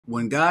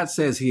When God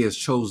says he has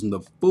chosen the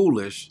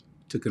foolish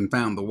to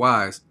confound the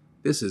wise,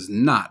 this is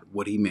not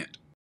what he meant.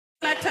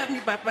 Tell me,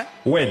 Papa.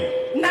 When?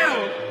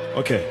 Now.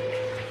 Okay.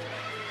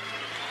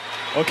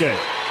 Okay.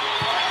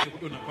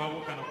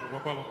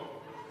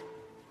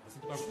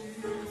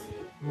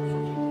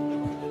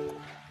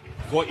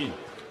 Go in.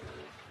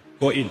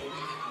 Go in. Go in. Go in.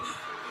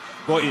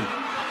 Go in.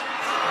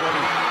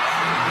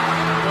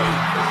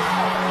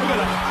 Look at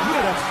that. Look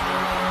at that.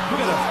 Look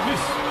at that.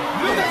 Please.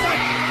 Look at that.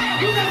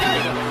 Look at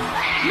that.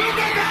 Look at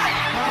that.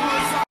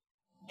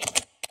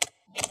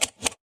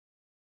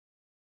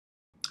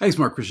 Hey,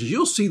 smart Christians,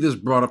 you'll see this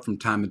brought up from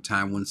time to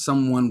time when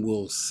someone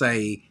will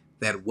say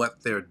that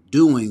what they're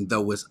doing,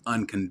 though is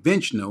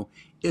unconventional,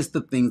 is the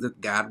things that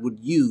God would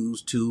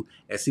use to,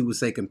 as he would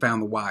say,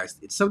 confound the wise.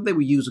 It's something they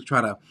would use to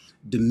try to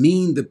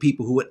demean the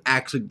people who would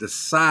actually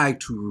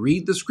decide to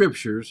read the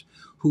scriptures,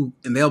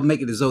 and they'll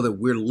make it as though that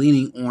we're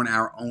leaning on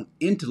our own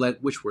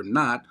intellect, which we're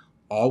not.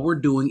 All we're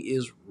doing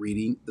is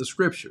reading the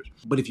scriptures.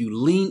 But if you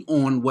lean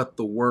on what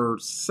the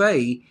words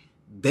say,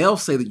 they'll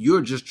say that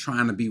you're just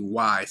trying to be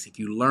wise. If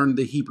you learn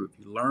the Hebrew, if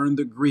you learn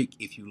the Greek,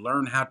 if you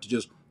learn how to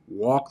just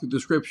walk through the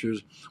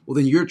scriptures, well,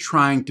 then you're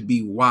trying to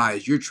be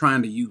wise. You're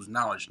trying to use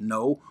knowledge.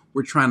 No,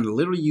 we're trying to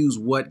literally use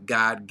what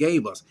God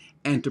gave us.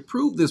 And to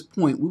prove this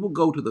point, we will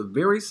go to the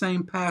very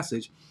same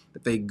passage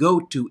that they go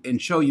to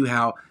and show you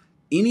how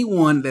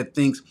anyone that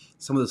thinks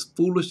some of this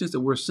foolishness that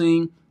we're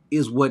seeing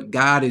is what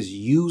God is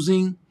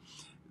using,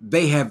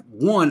 they have,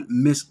 one,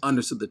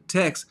 misunderstood the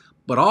text,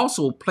 but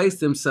also placed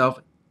themselves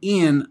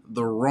in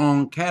the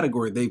wrong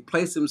category. They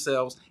place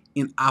themselves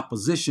in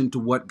opposition to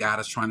what God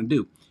is trying to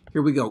do.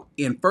 Here we go.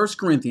 In 1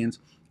 Corinthians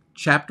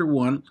chapter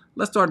 1,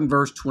 let's start in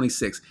verse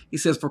 26. He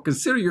says, "For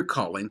consider your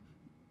calling."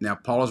 Now,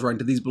 Paul is writing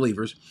to these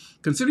believers.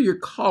 "Consider your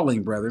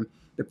calling, brethren,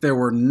 that there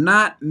were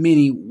not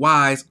many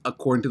wise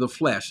according to the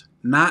flesh,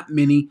 not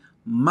many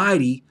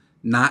mighty,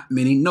 not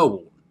many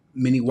noble."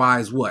 Many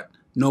wise what?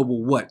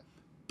 Noble what?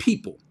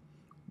 People.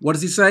 What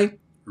does he say?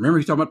 Remember,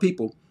 he's talking about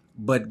people.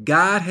 "But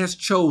God has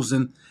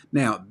chosen."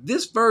 Now,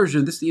 this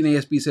version, this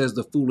NASB says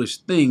the foolish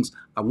things.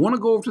 I want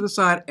to go over to the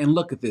side and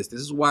look at this.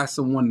 This is why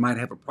someone might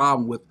have a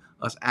problem with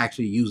us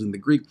actually using the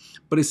Greek.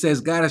 But it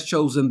says God has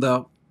chosen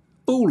the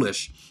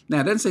foolish. Now,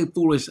 it doesn't say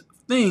foolish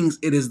things.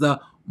 It is the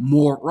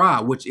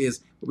mora, which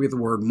is, we have the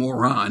word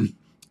moron,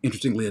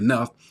 interestingly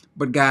enough.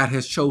 But God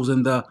has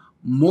chosen the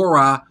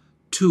mora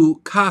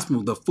to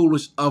cosmos, the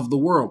foolish of the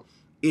world.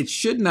 It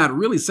should not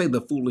really say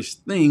the foolish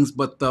things,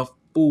 but the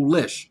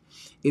foolish.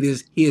 It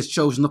is, he has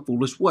chosen the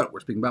foolish what? We're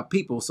speaking about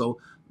people, so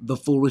the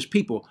foolish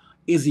people.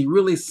 Is he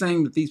really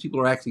saying that these people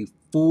are actually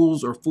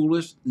fools or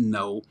foolish?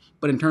 No.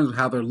 But in terms of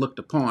how they're looked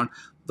upon,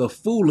 the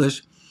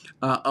foolish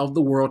of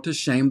the world to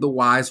shame the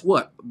wise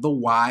what? The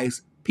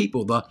wise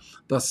people, the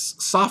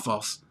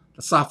sophos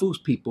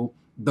people,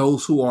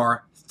 those who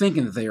are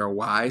thinking that they are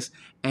wise.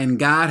 And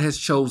God has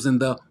chosen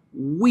the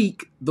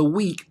weak,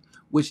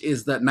 which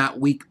is the not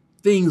weak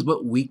things,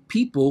 but weak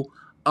people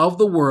of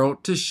the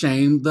world to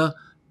shame the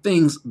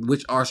things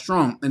which are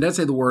strong. And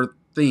doesn't say the word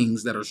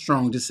things that are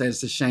strong, just says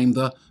to shame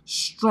the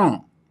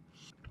strong.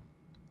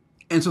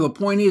 And so the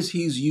point is,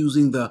 he's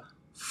using the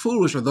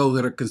foolish, or those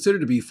that are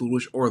considered to be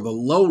foolish, or the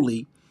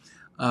lowly,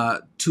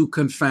 to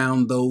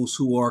confound those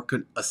who are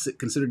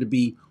considered to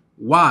be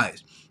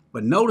wise.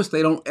 But notice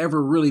they don't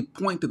ever really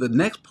point to the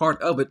next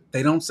part of it.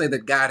 They don't say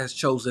that God has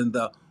chosen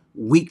the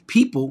weak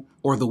people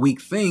or the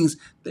weak things.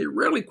 They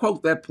rarely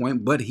quote that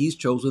point, but he's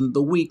chosen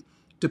the weak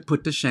to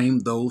put to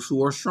shame those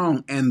who are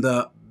strong. And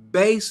the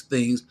base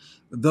things,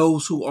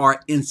 those who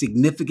are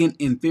insignificant,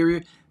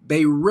 inferior,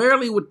 they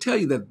rarely would tell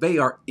you that they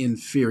are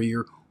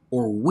inferior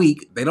or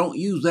weak. They don't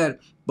use that,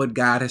 but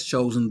God has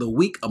chosen the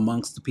weak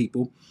amongst the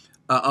people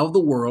of the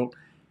world,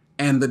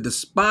 and the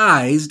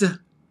despised.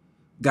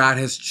 God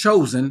has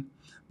chosen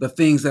the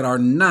things that are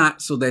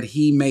not, so that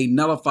he may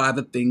nullify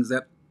the things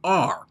that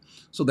are,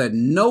 so that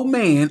no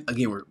man,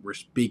 again, we're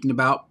speaking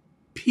about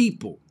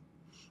people,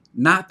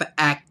 not the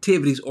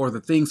activities or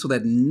the things, so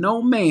that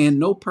no man,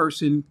 no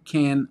person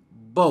can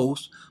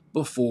boast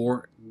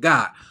before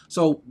God.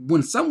 So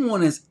when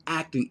someone is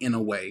acting in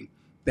a way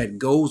that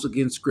goes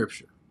against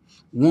Scripture,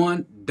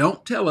 one,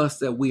 don't tell us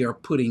that we are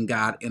putting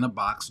God in a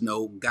box.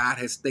 No, God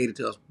has stated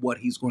to us what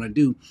he's going to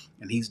do,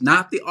 and he's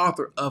not the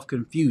author of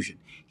confusion.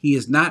 He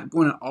is not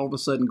going to all of a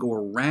sudden go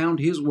around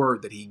his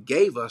word that he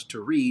gave us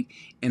to read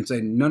and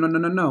say,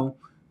 no.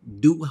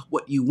 Do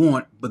what you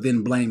want, but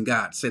then blame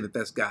God. Say that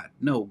that's God.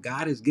 No,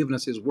 God has given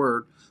us his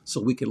word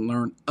so we can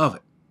learn of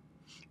it.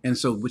 And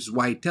so, which is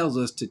why he tells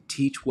us to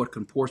teach what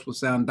comports with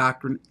sound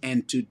doctrine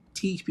and to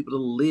teach people to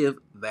live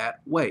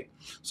that way.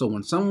 So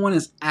when someone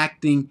is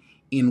acting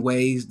in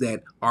ways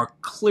that are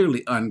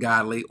clearly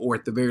ungodly, or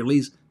at the very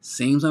least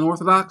seems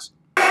unorthodox,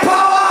 power,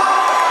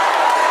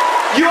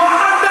 you are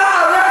under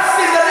arrest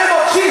in the name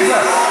of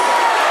Jesus.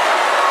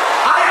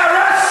 I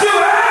arrest you.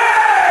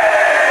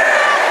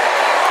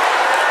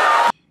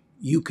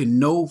 you can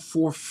know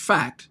for a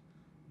fact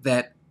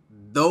that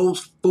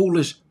those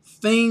foolish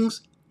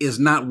things is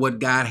not what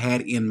God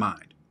had in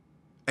mind.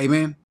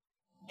 Amen.